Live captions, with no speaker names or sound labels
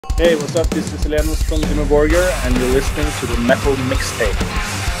Hey, what's up? This is Lenos from Dimmu Borgir, and you're listening to the Metal Mixtape.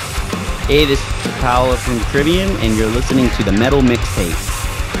 Hey, this is Paolo from Trivium, and you're listening to the Metal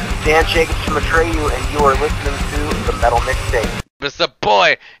Mixtape. Dan Jacobs from Atreyu, and you are listening to the Metal Mixtape. It's the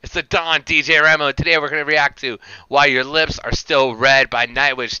boy, it's the Don DJ Remo. Today we're going to react to Why Your Lips Are Still Red by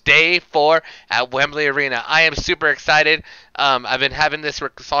Nightwish, Day 4 at Wembley Arena. I am super excited. I've been having this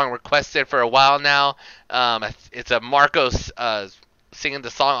song requested for a while now. It's a Marcos singing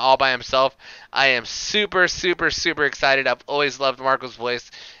the song all by himself. I am super excited. I've always loved Marco's voice,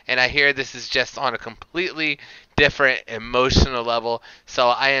 and I hear this is just on a completely different emotional level. So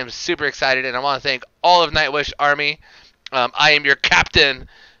I am super excited, and I want to thank all of Nightwish Army. I am your captain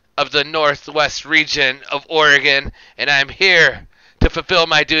of the Northwest region of Oregon, and I'm here to fulfill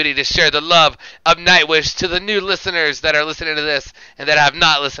my duty to share the love of Nightwish to the new listeners that are listening to this and that have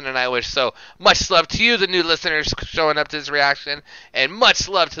not listened to Nightwish. So much love to you, the new listeners showing up to this reaction, and much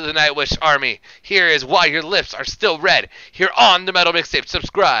love to the Nightwish Army. Here is Why Your Lips Are Still Red, here on the Metal Mixtape.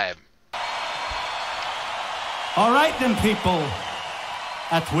 Subscribe. All right then, people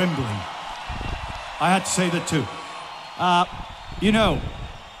at Wembley. I had to say that too. You know,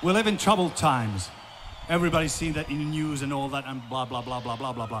 we live in troubled times. Everybody's seen that in the news and all that and blah, blah, blah, blah,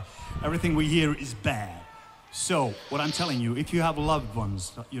 blah, blah, blah. Everything we hear is bad. So, what I'm telling you, if you have loved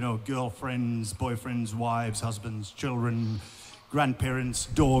ones, you know, girlfriends, boyfriends, wives, husbands, children, grandparents,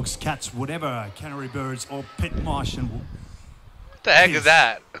 dogs, cats, whatever, canary birds, or pit Martian. What the heck is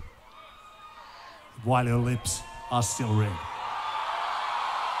that? While your lips are still red.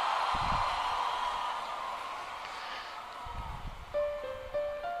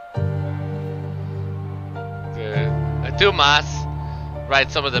 Tuomas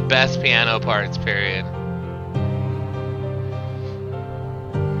writes some of the best piano parts, period.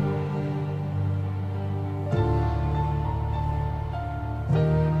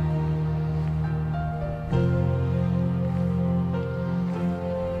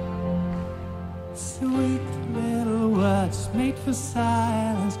 Sweet little words made for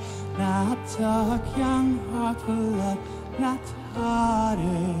silence. Now talk, young heart for love, not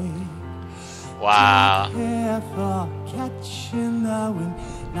heartache. Wow. Don't care for catching the wind,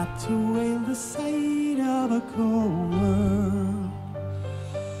 not to wail the sight of a cold world.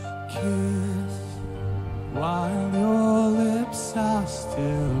 Kiss while your lips are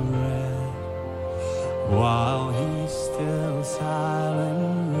still red, while he's still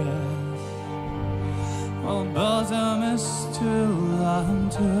silent rest, while bosom is still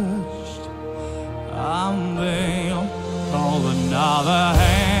untouched. I'm there, hold another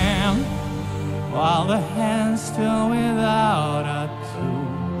hand, while the hand's still without a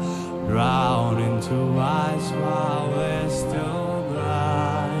tool, drown into eyes while they're still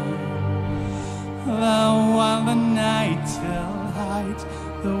blind. While the night still hides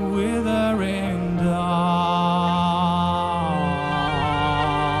the withering dawn.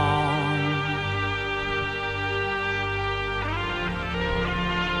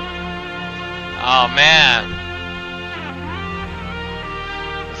 Oh man,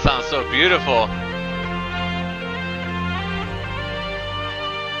 it sounds so beautiful.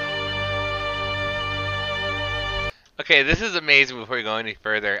 Okay, this is amazing. Before we go any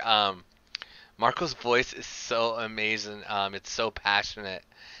further, Marco's voice is so amazing. It's so passionate,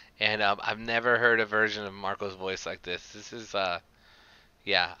 and I've never heard a version of Marco's voice like this. This is,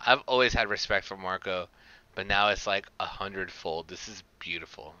 yeah, I've always had respect for Marco, but now it's like 100-fold. This is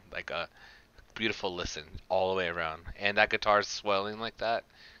beautiful, like a beautiful listen all the way around, and that guitar's swelling like that,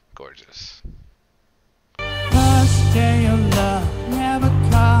 gorgeous. First day of love never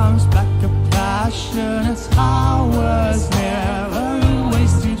comes back. A passionate hours never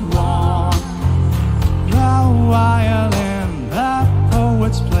wasted one. The violin, the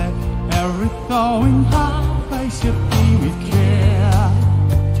poets play, every thawing heart plays your plea with care.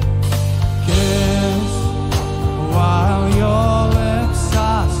 Kiss while your lips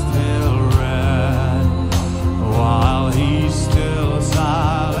are still red, while he's still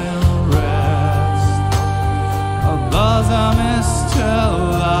silent rest. A bosom is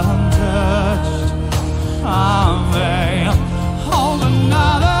still untouched. I'm there, hold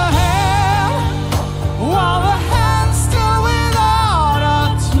another hand, while the hand's still without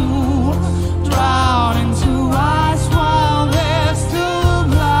a tool, drown into eyes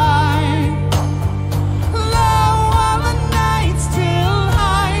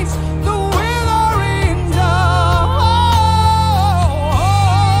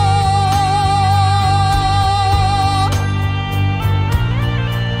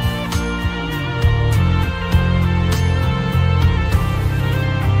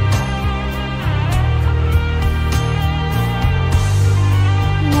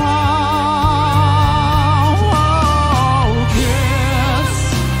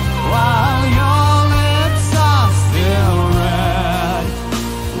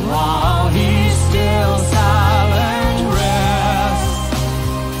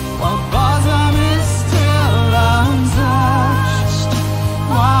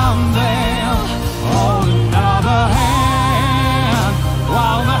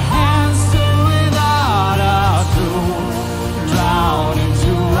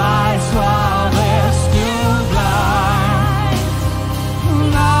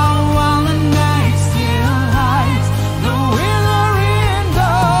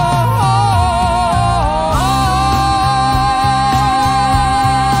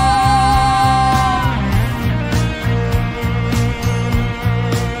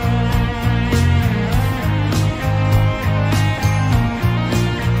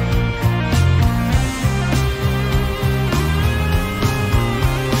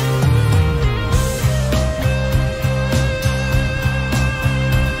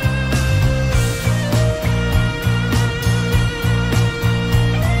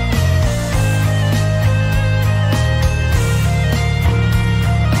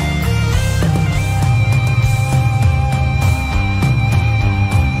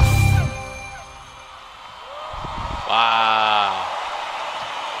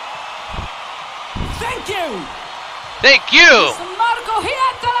Thank you, Marco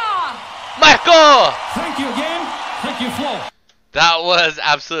Hietala! Marco. Thank you again. Thank you, Flo. That was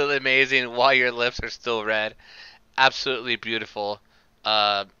absolutely amazing. While Your Lips Are Still Red. Absolutely beautiful.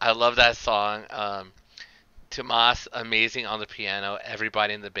 I love that song. Tuomas, amazing on the piano.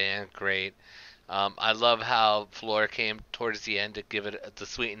 Everybody in the band, great. I love how Floor came towards the end to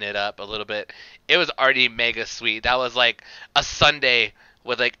sweeten it up a little bit. It was already mega sweet. That was like a Sunday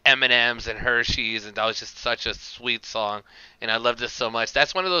with like M&Ms and Hershey's, and that was just such a sweet song. And I loved this so much.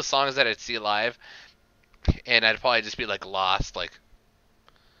 That's one of those songs that I'd see live, and I'd probably just be like lost, like.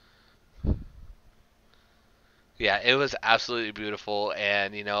 Yeah, it was absolutely beautiful,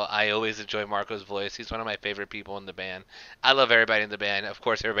 and I always enjoy Marco's voice. He's one of my favorite people in the band. I love everybody in the band. Of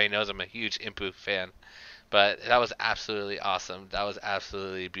course, everybody knows I'm a huge Emppu fan, but that was absolutely awesome. That was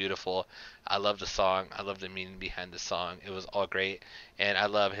absolutely beautiful. I love the song. I love the meaning behind the song. It was all great, and I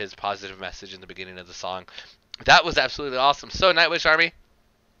love his positive message in the beginning of the song. That was absolutely awesome. So, Nightwish Army,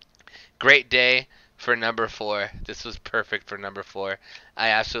 great day for number 4. This was perfect for number 4. I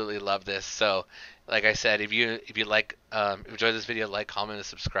absolutely love this. So, like I said, if you like enjoy this video, like, comment, and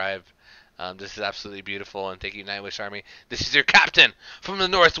subscribe. This is absolutely beautiful, and thank you, Nightwish Army. This is your captain from the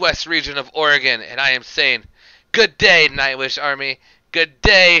Northwest region of Oregon, and I am saying, good day, Nightwish Army. Good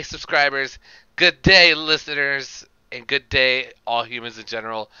day, subscribers. Good day, listeners, and good day, all humans in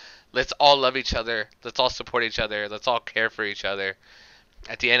general. Let's all love each other. Let's all support each other. Let's all care for each other.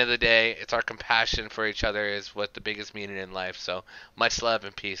 At the end of the day, it's our compassion for each other is what the biggest meaning in life. So, much love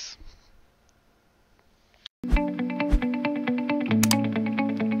and peace.